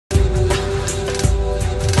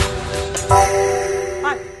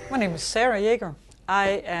My name is Sara R Jaeger. I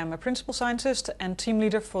am a principal scientist and team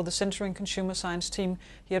leader for the Center in Consumer Science team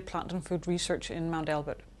here at Plant and Food Research in Mount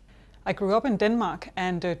Albert. I grew up in Denmark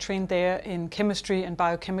and trained there in chemistry and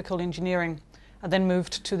biochemical engineering. I then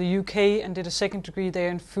moved to the UK and did a second degree there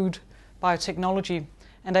in food biotechnology.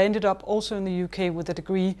 And I ended up also in the UK with a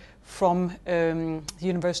degree from the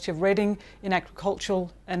University of Reading in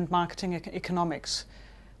agricultural and marketing economics.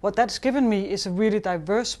 What that's given me is a really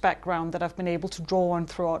diverse background that I've been able to draw on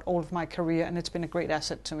throughout all of my career, and it's been a great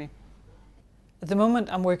asset to me. At the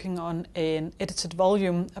moment I'm working on an edited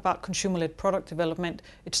volume about consumer-led product development.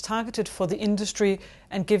 It's targeted for the industry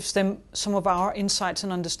and gives them some of our insights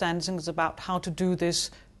and understandings about how to do this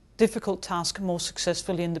difficult task more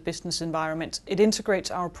successfully in the business environment. It integrates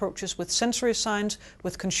our approaches with sensory science,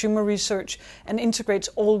 with consumer research, and integrates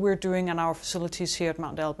all we're doing in our facilities here at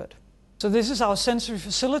Mount Albert. So this is our sensory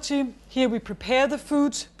facility. Here we prepare the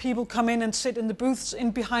foods. People come in and sit in the booths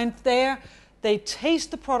in behind there. They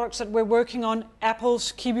taste the products that we're working on,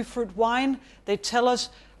 apples, kiwi fruit, wine. They tell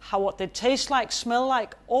us what they taste like, smell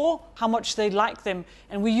like, or how much they like them.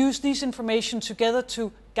 And we use these information together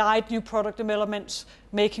to guide new product developments,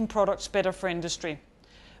 making products better for industry.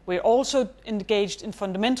 We're also engaged in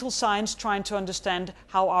fundamental science, trying to understand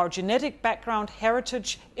how our genetic background,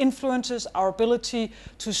 heritage, influences our ability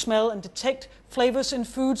to smell and detect flavors in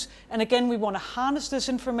foods. And again, we want to harness this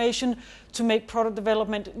information to make product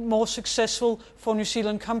development more successful for New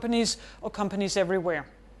Zealand companies or companies everywhere.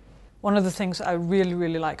 One of the things I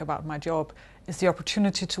really like about my job is the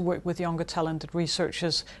opportunity to work with younger talented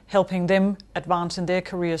researchers, helping them advance in their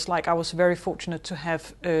careers. Like I was very fortunate to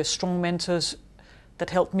have strong mentors that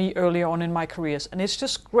helped me earlier on in my careers. And it's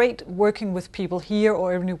just great working with people here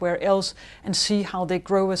or anywhere else and see how they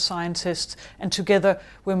grow as scientists. And together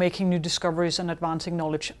we're making new discoveries and advancing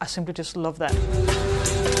knowledge. I simply just love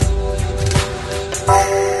that.